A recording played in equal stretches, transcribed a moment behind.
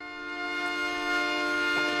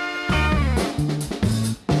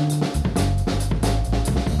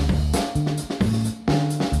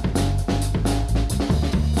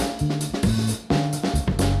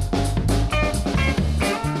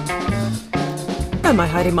mai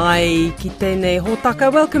haere mai, ki tēnei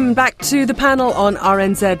hōtaka. Welcome back to the panel on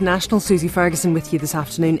RNZ National. Susie Ferguson with you this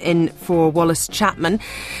afternoon in for Wallace Chapman.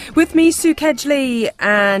 With me, Sue Kedgley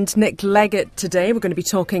and Nick Leggett today. We're going to be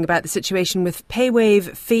talking about the situation with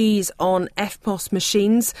paywave fees on FPOS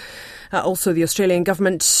machines. Also, the Australian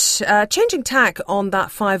government changing tack on that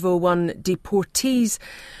 501 deportees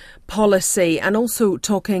policy, and also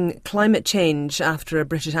talking climate change after a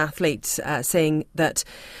British athlete saying that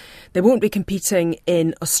they won't be competing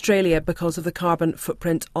in Australia because of the carbon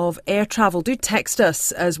footprint of air travel. Do text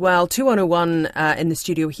us as well, 2101 in the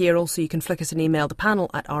studio here. Also, you can flick us an email,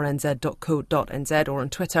 thepanel@rnz.co.nz, or on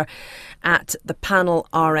Twitter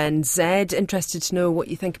 @thepanelrnz. Interested to know what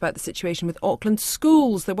you think about the situation with Auckland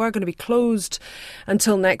schools. They were going to be closed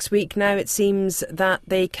until next week. Now it seems that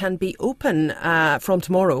they can be open from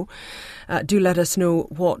tomorrow. Do let us know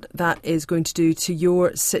what that is going to do to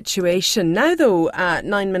your situation. Now, though,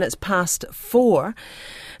 9 minutes past 4,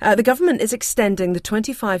 the government is extending the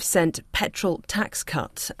 25-cent petrol tax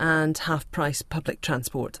cut and half-price public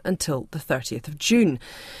transport until the 30th of June.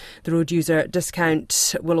 The road user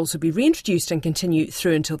discount will also be reintroduced and continue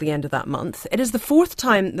through until the end of that month. It is the fourth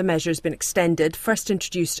time the measure has been extended, first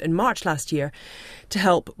introduced in March last year to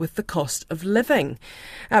help with the cost of living.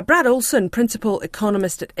 Brad Olson, Principal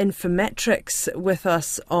Economist at Infometrics, with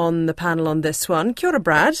us on the panel on this one. Kia ora,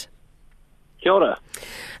 Brad. Kia ora.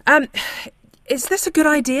 Is this a good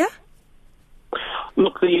idea?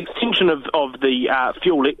 Look, the extension of the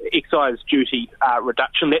fuel excise duty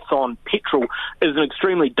reduction, that's on petrol, is an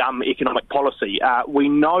extremely dumb economic policy. We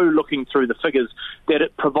know, looking through the figures, that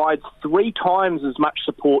it provides 3 times as much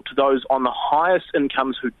support to those on the highest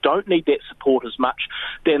incomes who don't need that support as much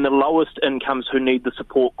than the lowest incomes who need the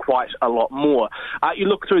support quite a lot more. You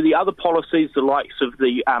look through the other policies, the likes of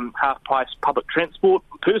the half-price public transport.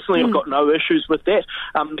 Personally, I've got no issues with that.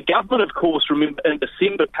 The government, of course, remember, in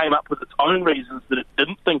December came up with its own reasons that it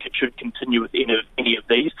didn't think it should continue with any of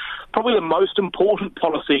these. Probably the most important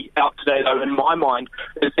policy out today, though, in my mind,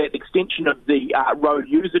 is that extension of the road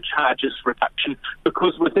user charges reduction,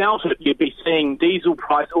 because without it, you'd be seeing diesel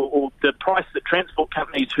price or the price that transport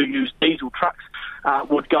companies who use diesel trucks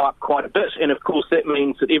would go up quite a bit. And, of course, that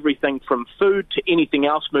means that everything from food to anything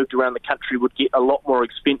else moved around the country would get a lot more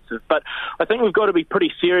expensive. But I think we've got to be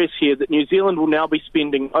pretty serious here that New Zealand will now be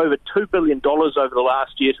spending over $2 billion over the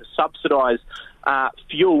last year to subsidise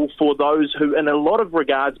fuel for those who, in a lot of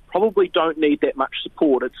regards, probably don't need that much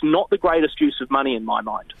support. It's not the greatest use of money in my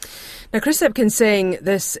mind. Now, Chris Ipkin's saying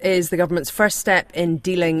this is the government's first step in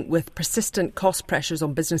dealing with persistent cost pressures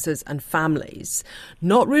on businesses and families,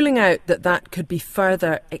 not ruling out that that could be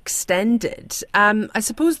further extended. I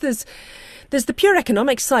suppose there's the pure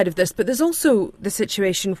economic side of this, but there's also the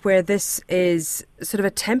situation where this is sort of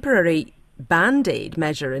a temporary Band-Aid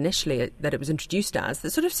measure initially that it was introduced as, that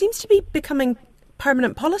sort of seems to be becoming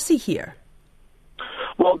permanent policy here.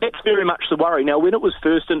 Well, that's very much the worry. Now, when it was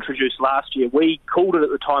first introduced last year, we called it at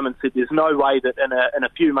the time and said there's no way that in a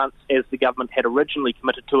few months, as the government had originally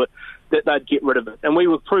committed to it, that they'd get rid of it. And we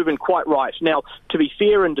were proven quite right. Now, to be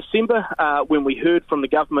fair, in December, when we heard from the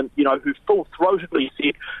government, who full-throatedly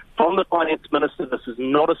said from the Finance Minister, this is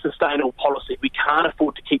not a sustainable policy, we can't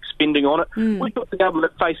afford to keep spending on it, we took the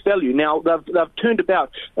government at face value. Now, they've turned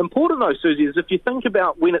about. Important, though, Susie, is if you think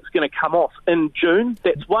about when it's going to come off, in June,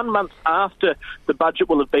 that's 1 month after the budget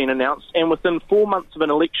will have been announced, and within 4 months of an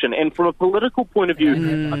election. And from a political point of view,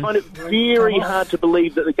 I find it very hard to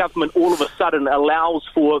believe that the government all of a sudden allows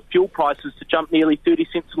for fuel prices to jump nearly 30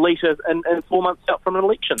 cents a litre in 4 months out from an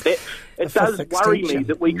election. It does worry me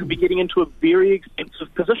that we could be getting into a very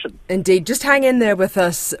expensive position. Indeed. Just hang in there with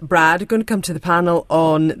us, Brad. Going to come to the panel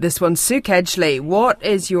on this one. Sue Kedgley, what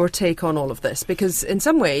is your take on all of this? Because in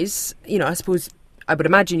some ways, I suppose, I would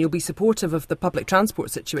imagine you'll be supportive of the public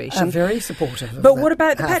transport situation. Very supportive. But what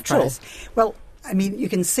about the petrol? Price. Well, I mean, you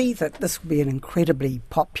can see that this will be an incredibly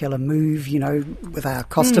popular move, with our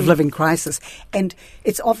cost of living crisis. And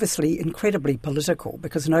it's obviously incredibly political,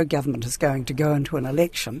 because no government is going to go into an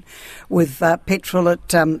election with petrol at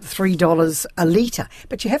 $3 a litre.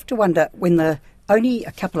 But you have to wonder, when only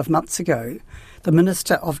a couple of months ago, the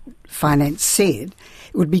Minister of Finance said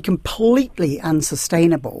it would be completely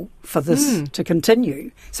unsustainable for this to continue.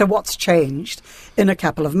 So what's changed in a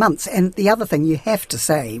couple of months? And the other thing you have to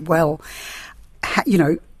say, well,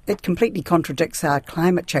 it completely contradicts our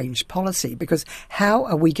climate change policy, because how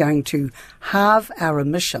are we going to halve our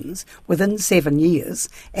emissions within 7 years,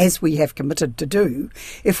 as we have committed to do,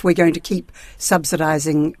 if we're going to keep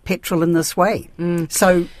subsidising petrol in this way?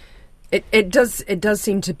 So It does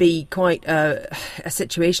seem to be quite a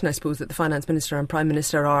situation, I suppose, that the Finance Minister and Prime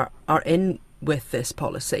Minister are in with this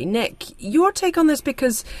policy. Nick, your take on this,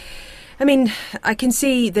 because I mean, I can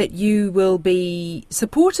see that you will be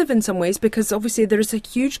supportive in some ways because obviously there is a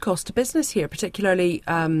huge cost to business here, particularly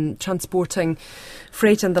transporting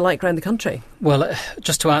freight and the like around the country. Well,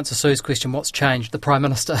 just to answer Sue's question, what's changed? The Prime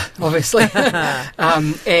Minister, obviously. Yeah,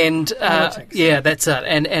 that's it.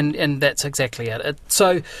 And that's exactly it.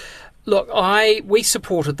 So, look, we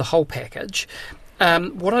supported the whole package.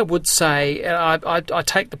 What I would say, I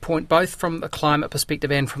take the point both from a climate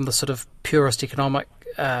perspective and from the sort of purist economic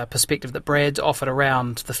perspective that Brad's offered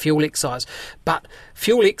around the fuel excise. But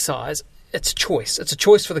fuel excise, it's a choice. It's a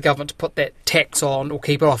choice for the government to put that tax on or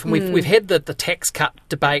keep it off. And we've had the tax cut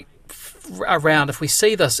debate around if we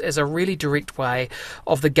see this as a really direct way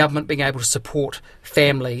of the government being able to support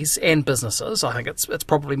families and businesses. I think it's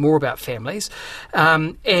probably more about families,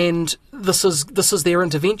 and this is their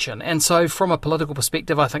intervention. And so from a political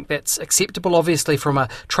perspective, I think that's acceptable. Obviously, from a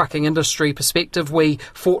trucking industry perspective, we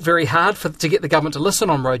fought very hard to get the government to listen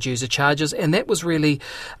on road user charges, and that was really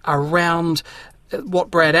around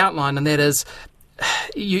what Brad outlined, and that is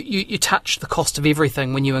you touch the cost of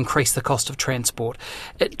everything when you increase the cost of transport.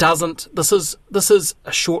 It doesn't. This is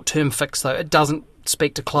a short-term fix, though. It doesn't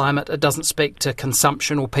speak to climate. It doesn't speak to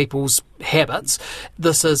consumption or people's habits.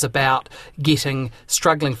 This is about getting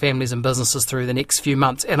struggling families and businesses through the next few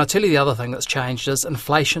months. And I tell you, the other thing that's changed is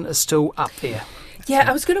inflation is still up there. Yeah,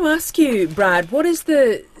 I was going to ask you, Brad, what is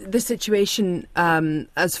the situation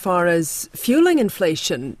as far as fueling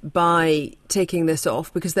inflation by taking this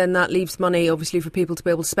off? Because then that leaves money, obviously, for people to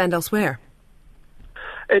be able to spend elsewhere.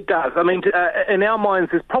 It does. I mean, in our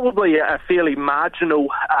minds, there's probably a fairly marginal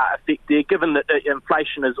effect there, given that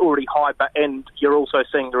inflation is already high, and you're also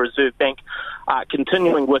seeing the Reserve Bank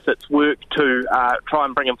continuing with its work to try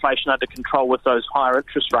and bring inflation under control with those higher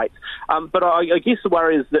interest rates. But I guess the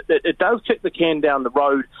worry is that it does kick the can down the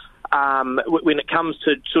road when it comes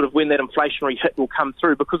to sort of when that inflationary hit will come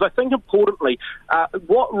through. Because I think, importantly,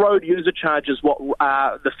 what road user charges, what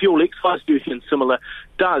the fuel excise duty and similar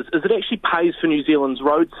does, is it actually pays for New Zealand's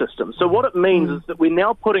road system. So what it means is that we're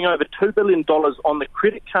now putting over $2 billion on the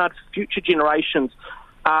credit card for future generations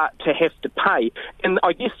to have to pay. And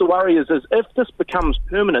I guess the worry is if this becomes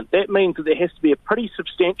permanent, that means that there has to be a pretty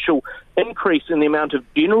substantial increase in the amount of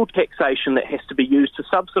general taxation that has to be used to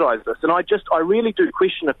subsidise this. And I really do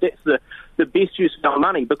question if that's the best use of our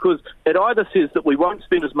money, because it either says that we won't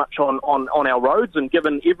spend as much on our roads, and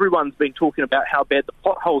given everyone's been talking about how bad the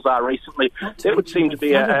potholes are recently, that would seem to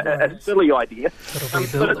be a silly idea.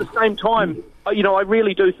 But at the same time, I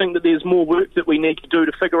really do think that there's more work that we need to do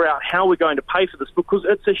to figure out how we're going to pay for this, because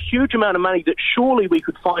it's a huge amount of money that surely we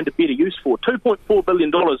could find a better use for. $2.4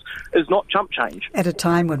 billion is not chump change. At a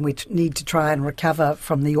time when we need to try and recover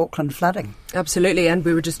from the Auckland flooding. Absolutely, and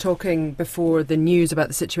we were just talking before the news about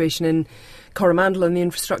the situation in Coromandel and the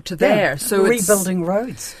infrastructure there. So rebuilding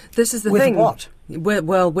roads. This is the thing. With what?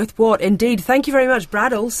 Well, with what? Indeed. Thank you very much.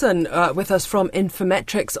 Brad Olson with us from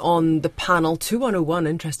Infometrics on the panel. 2101,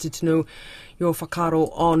 interested to know your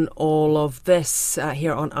whakaaro on all of this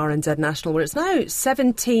here on RNZ National, where it's now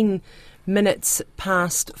 17 minutes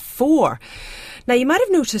past 4. Now, you might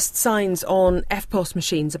have noticed signs on EFTPOS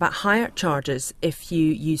machines about higher charges if you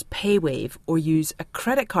use PayWave or use a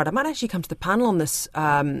credit card. I might actually come to the panel on this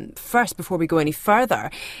first before we go any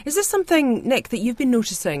further. Is this something, Nick, that you've been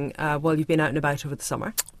noticing while you've been out and about over the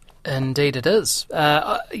summer? Indeed it is.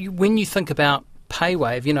 When you think about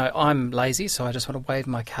PayWave, I'm lazy, so I just want to wave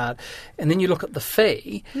my card. And then you look at the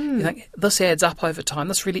fee, you think, this adds up over time.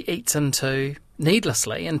 This really eats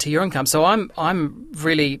needlessly into your income. So I'm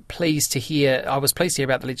really pleased to hear. I was pleased to hear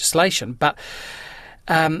about the legislation, but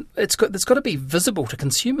it's got to be visible to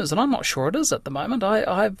consumers, and I'm not sure it is at the moment.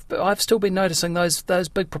 I've still been noticing those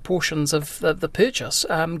big proportions of the purchase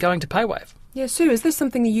going to PayWave. Yeah, Sue, is this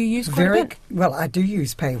something that you use quite a bit? Well, I do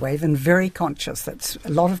use PayWave, and very conscious that a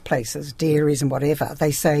lot of places, dairies and whatever,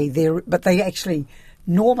 they say but they actually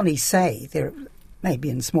normally say they're maybe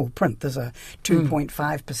in small print, there's a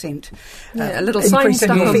 2.5% a little sign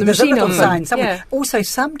stuck on the machine. There's a little sign somewhere. Yeah. Also,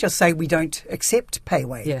 some just say we don't accept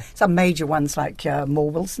PayWave. Yeah. Some major ones like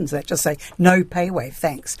More Wilson's that just say no PayWave,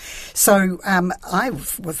 thanks. So I've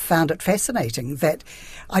found it fascinating that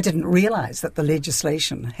I didn't realise that the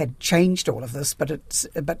legislation had changed all of this,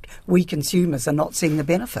 but we consumers are not seeing the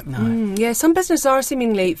benefit. No. Yeah, some businesses are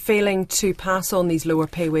seemingly failing to pass on these lower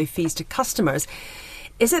PayWave fees to customers.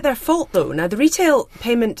 Is it their fault, though? Now, the retail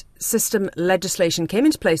payment system legislation came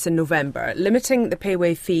into place in November, limiting the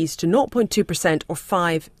PayWave fees to 0.2% or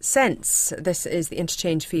 5 cents. This is the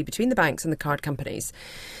interchange fee between the banks and the card companies.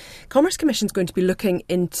 Commerce Commission's going to be looking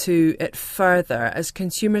into it further as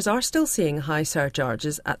consumers are still seeing high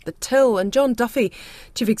surcharges at the till. And John Duffy,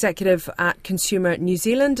 Chief Executive at Consumer New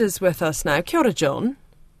Zealand, is with us now. Kia ora, John.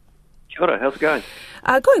 Kia ora, how's it going?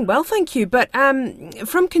 Going well, thank you. But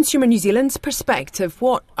from Consumer New Zealand's perspective,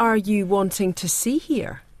 what are you wanting to see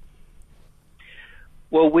here?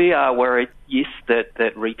 Well, we are worried, yes,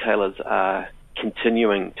 that retailers are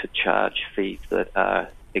continuing to charge fees that are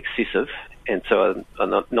excessive and so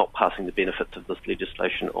are not passing the benefits of this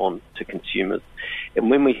legislation on to consumers. And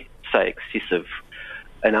when we say excessive,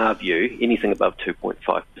 in our view, anything above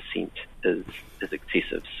 2.5% is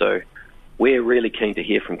excessive. So we're really keen to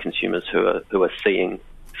hear from consumers who are seeing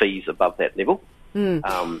fees above that level,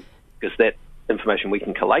 because that information we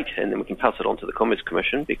can collate and then we can pass it on to the Commerce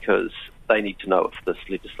Commission, because they need to know if this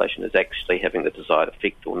legislation is actually having the desired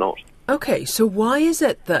effect or not. Okay, so why is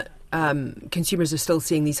it that consumers are still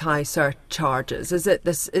seeing these high surcharges? Is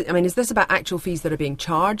this about actual fees that are being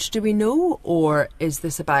charged, do we know? Or is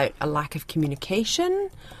this about a lack of communication?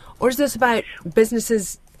 Or is this about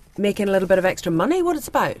businesses making a little bit of extra money? What it's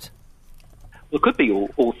about? Well, it could be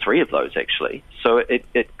all three of those, actually. So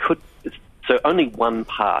it could. So only one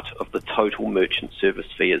part of the total merchant service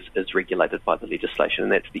fee is regulated by the legislation,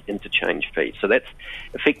 and that's the interchange fee. So that's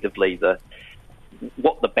effectively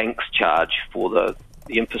what the banks charge for the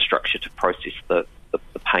infrastructure to process the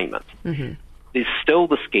payment. Mm-hmm. There's still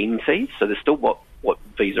the scheme fees, so there's still what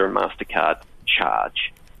Visa and MasterCard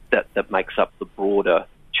charge that makes up the broader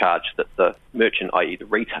charge that the merchant, i.e. the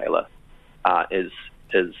retailer, is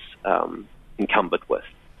encumbered with,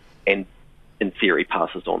 and in theory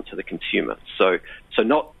passes on to the consumer. So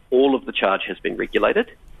not all of the charge has been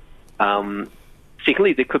regulated.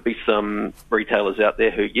 Secondly, there could be some retailers out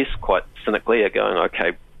there who, yes, quite cynically are going,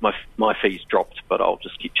 okay, my fee's dropped, but I'll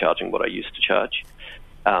just keep charging what I used to charge,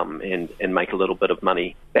 and make a little bit of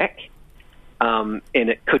money back. And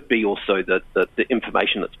it could be also that the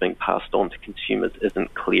information that's being passed on to consumers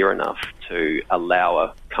isn't clear enough to allow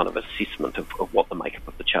a kind of assessment of what the makeup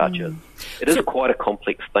of the charge is. It is quite a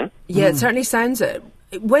complex thing. Yeah, it certainly sounds it.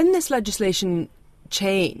 When this legislation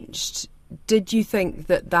changed, did you think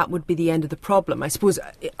that would be the end of the problem? I suppose,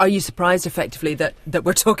 are you surprised effectively that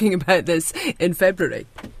we're talking about this in February?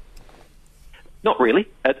 Not really.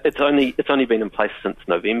 It's only been in place since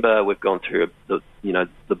November. We've gone through the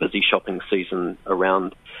busy shopping season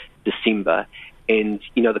around December, and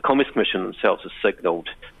the Commerce Commission themselves has signalled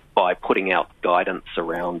by putting out guidance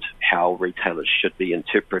around how retailers should be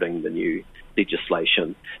interpreting the new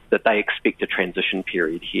legislation that they expect a transition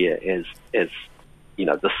period here as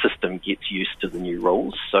the system gets used to the new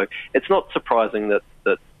rules. So it's not surprising that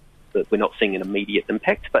we're not seeing an immediate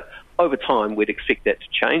impact, but over time we'd expect that to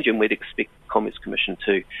change, and we'd expect the Commerce Commission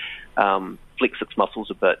to flex its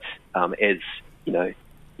muscles a bit as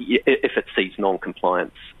if it sees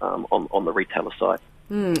non-compliance on the retailer side.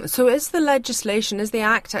 So is the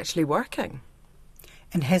Act actually working?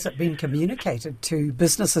 And has it been communicated to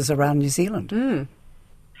businesses around New Zealand?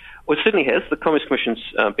 Well, it certainly has. The Commerce Commission's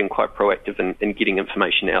been quite proactive in getting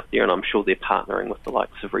information out there, and I'm sure they're partnering with the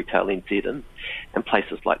likes of Retail NZ and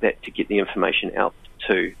places like that to get the information out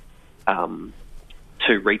to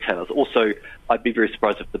retailers. Also, I'd be very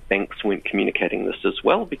surprised if the banks weren't communicating this as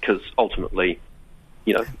well, because ultimately,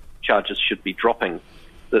 charges should be dropping.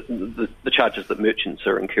 The charges that merchants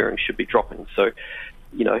are incurring should be dropping. So,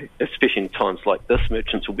 especially in times like this,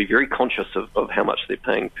 merchants will be very conscious of how much they're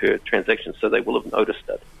paying per transaction, so they will have noticed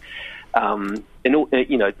it. To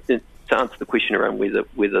answer the question around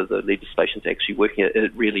whether the legislation is actually working,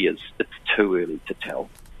 it really is. It's too early to tell.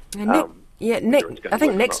 Nick, I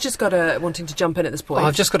think Nick's just got wanting to jump in at this point.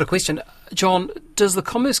 I've just got a question. John, does the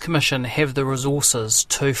Commerce Commission have the resources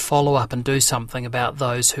to follow up and do something about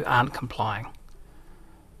those who aren't complying?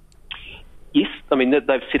 Yes,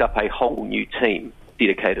 they've set up a whole new team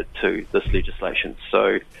dedicated to this legislation.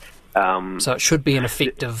 So it should be an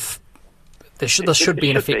effective. This should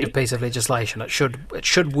be an effective piece of legislation. It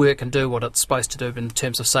should work and do what it's supposed to do in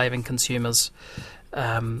terms of saving consumers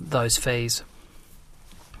those fees.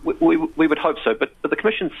 We would hope so, but the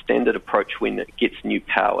Commission's standard approach when it gets new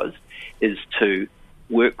powers is to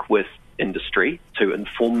work with industry, to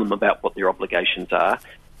inform them about what their obligations are,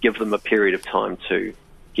 give them a period of time to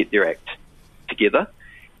get their act together,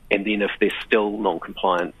 and then if they're still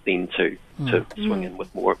non-compliant, then to swing in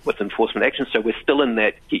with enforcement action. So we're still in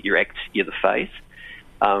that get your act together phase.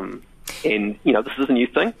 And, this is a new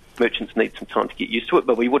thing. Merchants need some time to get used to it,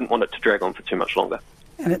 but we wouldn't want it to drag on for too much longer.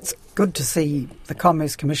 And it's good to see the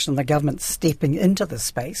Commerce Commission and the government stepping into this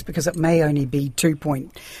space, because it may only be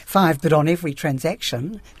 2.5, but on every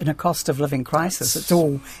transaction in a cost of living crisis, it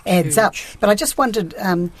all adds up. But I just wondered,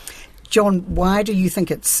 John, why do you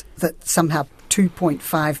think it's that somehow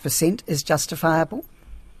 2.5% is justifiable?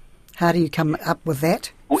 How do you come up with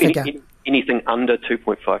that figure? Anything under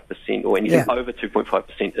 2.5% or anything over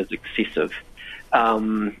 2.5% is excessive.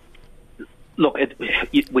 Look,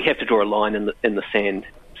 we have to draw a line in the sand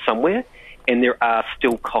somewhere, and there are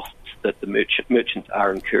still costs that the merchants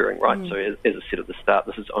are incurring, right? So as I said at the start,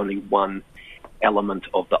 this is only one element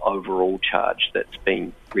of the overall charge that's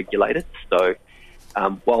been regulated. So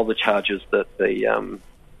while the charges that the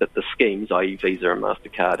schemes, i.e. Visa and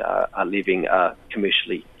MasterCard, are levying are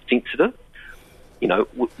commercially sensitive, you know,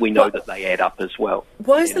 we know that they add up as well.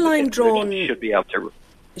 Why is the line drawn? Should be able to.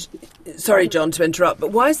 Sorry, John, to interrupt,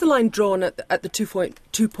 but why is the line drawn at the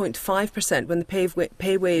 2.5% when the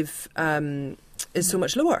pay wave is so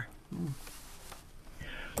much lower?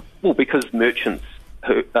 Well, because merchants,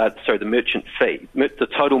 the merchant fee, the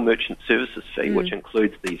total merchant services fee, which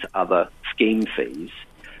includes these other scheme fees,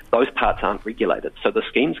 those parts aren't regulated. So the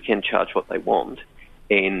schemes can charge what they want,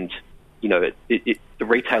 and you know, the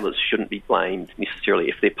retailers shouldn't be blamed necessarily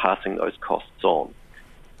if they're passing those costs on.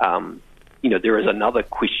 You know, there is another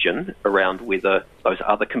question around whether those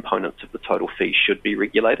other components of the total fee should be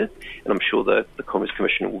regulated, and I'm sure the Commerce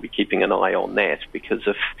Commission will be keeping an eye on that, because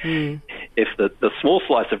if the small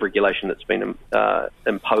slice of regulation that's been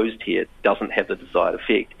imposed here doesn't have the desired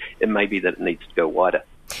effect, it may be that it needs to go wider.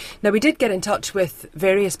 Now, we did get in touch with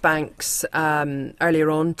various banks earlier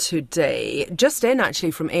on today, just in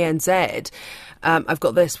actually from ANZ. I've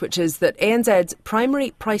got this, which is that ANZ's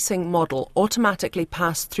primary pricing model automatically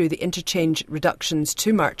passed through the interchange reductions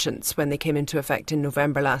to merchants when they came into effect in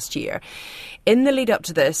November last year. In the lead up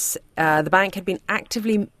to this, the bank had been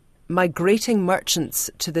actively migrating merchants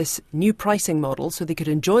to this new pricing model so they could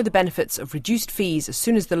enjoy the benefits of reduced fees as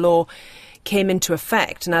soon as the law came into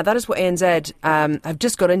effect. Now, that is what ANZ have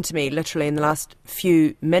just got into me literally in the last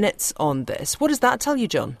few minutes on this. What does that tell you,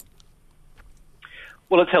 John?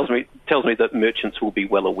 Well, it tells me that merchants will be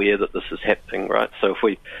well aware that this is happening, right? So if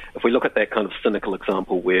we look at that kind of cynical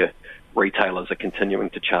example where retailers are continuing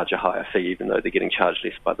to charge a higher fee even though they're getting charged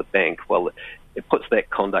less by the bank, well, it puts that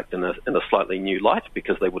conduct in a slightly new light,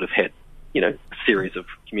 because they would have had, you know, a series of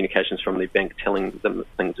communications from their bank telling them that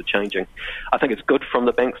things are changing. I think it's good from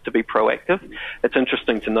the banks to be proactive. It's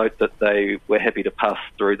interesting to note that they were happy to pass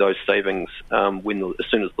through those savings as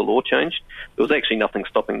soon as the law changed. There was actually nothing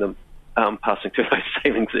stopping them passing through those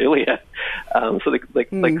savings earlier. So they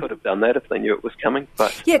could have done that if they knew it was coming.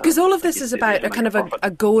 But yeah, because all of this is about a kind of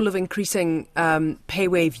a goal of increasing pay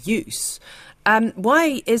wave use.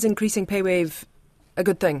 Why is increasing pay wave a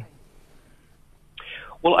good thing?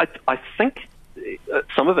 Well, I think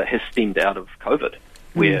some of it has stemmed out of COVID,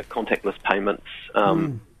 where contactless payments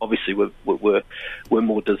obviously were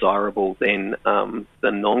more desirable than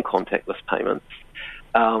non-contactless payments.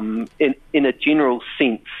 In a general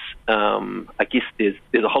sense, I guess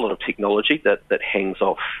there's a whole lot of technology that hangs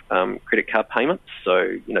off credit card payments. So,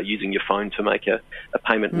 you know, using your phone to make a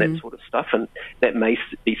payment and that sort of stuff, and that may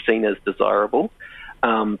be seen as desirable,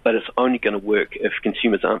 but it's only going to work if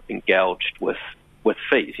consumers aren't being gouged with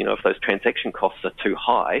fees. You know, if those transaction costs are too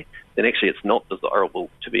high, then actually it's not desirable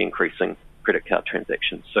to be increasing credit card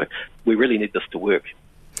transactions. So we really need this to work.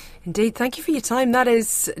 Indeed. Thank you for your time. That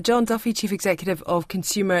is John Duffy, Chief Executive of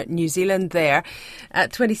Consumer New Zealand there.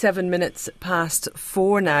 At 27 minutes past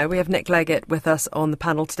 4 now. We have Nick Leggett with us on the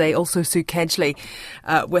panel today, also Sue Kedgley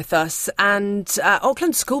with us. And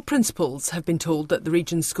Auckland school principals have been told that the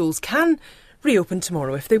region's schools can reopen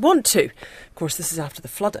tomorrow if they want to. Of course, this is after the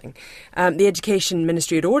flooding. The Education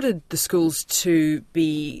Ministry had ordered the schools to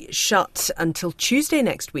be shut until Tuesday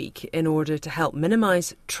next week in order to help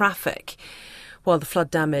minimise traffic while the flood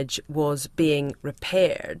damage was being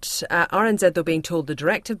repaired. RNZ, though, being told the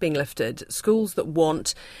directive being lifted, schools that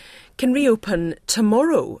want can reopen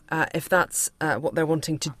tomorrow if that's what they're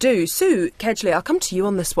wanting to do. Sue Kedgley, I'll come to you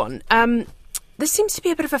on this one. This seems to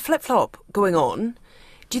be a bit of a flip-flop going on.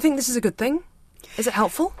 Do you think this is a good thing? Is it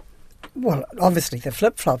helpful? Well, obviously the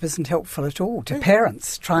flip-flop isn't helpful at all to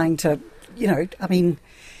parents trying to,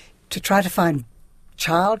 to try to find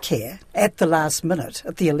childcare at the last minute,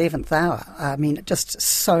 at the 11th hour. I mean, it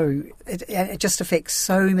just affects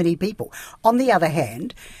so many people. On the other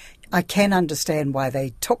hand, I can understand why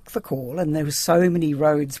they took the call, and there were so many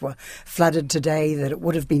roads were flooded today that it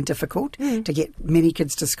would have been difficult to get many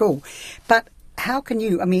kids to school. But how can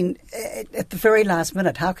you, at the very last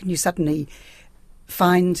minute, how can you suddenly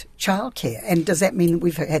find childcare? And does that mean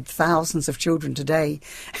we've had thousands of children today,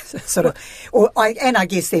 I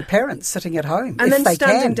guess their parents sitting at home, and if then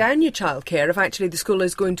standing can. down your childcare if actually the school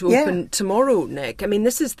is going to open tomorrow, Nick? I mean,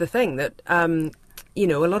 this is the thing that a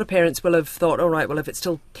lot of parents will have thought, all right, well, if it's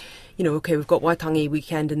still, okay, we've got Waitangi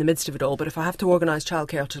weekend in the midst of it all, but if I have to organise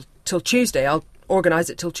childcare till Tuesday, I'll organise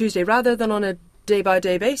it till Tuesday rather than on a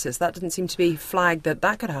day-by-day basis. That didn't seem to be flagged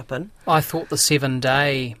that could happen. I thought the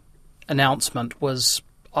 7-day announcement was...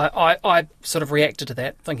 I sort of reacted to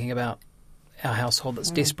that, thinking about our household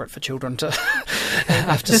that's desperate for children to,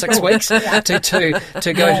 after 6 weeks,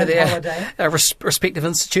 to go to their respective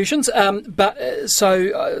institutions. But it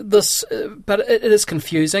is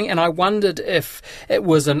confusing, and I wondered if it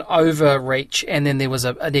was an overreach and then there was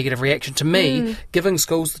a negative reaction. To me, giving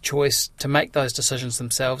schools the choice to make those decisions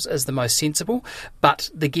themselves is the most sensible.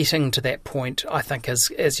 But the getting to that point, I think,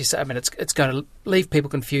 is, as you say, I mean, it's going to leave people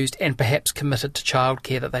confused and perhaps committed to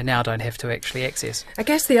childcare that they now don't have to actually access. I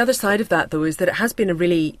guess the other side of that, though, is that it has been a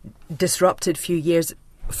really disrupted few years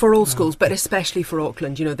for all schools, but especially for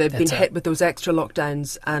Auckland. They've been hit with those extra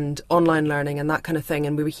lockdowns and online learning and that kind of thing.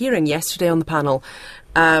 And we were hearing yesterday on the panel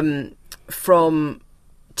from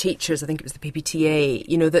teachers, I think it was the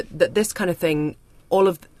PPTA, that this kind of thing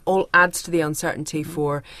all adds to the uncertainty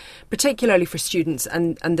for, particularly for students,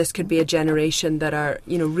 and this could be a generation that are,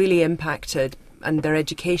 really impacted, and their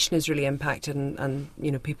education is really impacted,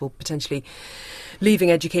 and people potentially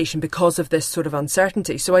leaving education because of this sort of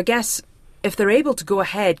uncertainty. So I guess if they're able to go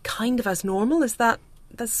ahead kind of as normal,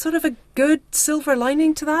 that's sort of a good silver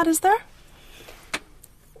lining to that, is there?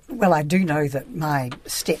 Well, I do know that my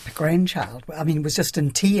step-grandchild, was just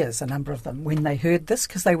in tears, a number of them, when they heard this,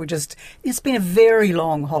 because they were it's been a very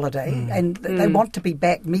long holiday, and they want to be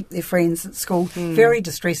back, meet their friends at school. Very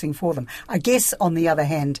distressing for them. I guess, on the other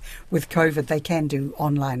hand, with COVID, they can do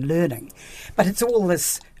online learning. But it's all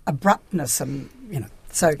this abruptness and,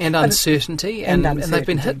 and uncertainty, and they've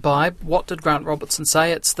been hit by, what did Grant Robertson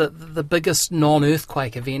say? It's the biggest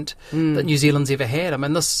non-earthquake event that New Zealand's ever had. I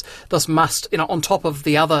mean, this must, on top of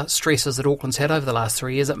the other stresses that Auckland's had over the last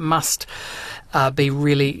 3 years, it must be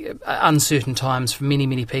really uncertain times for many,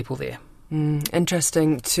 many people there.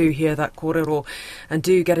 Interesting to hear that kōrero, and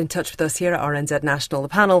do get in touch with us here at RNZ National. The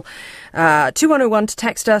panel, 2101 to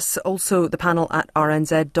text us, also the panel at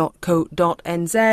rnz.co.nz.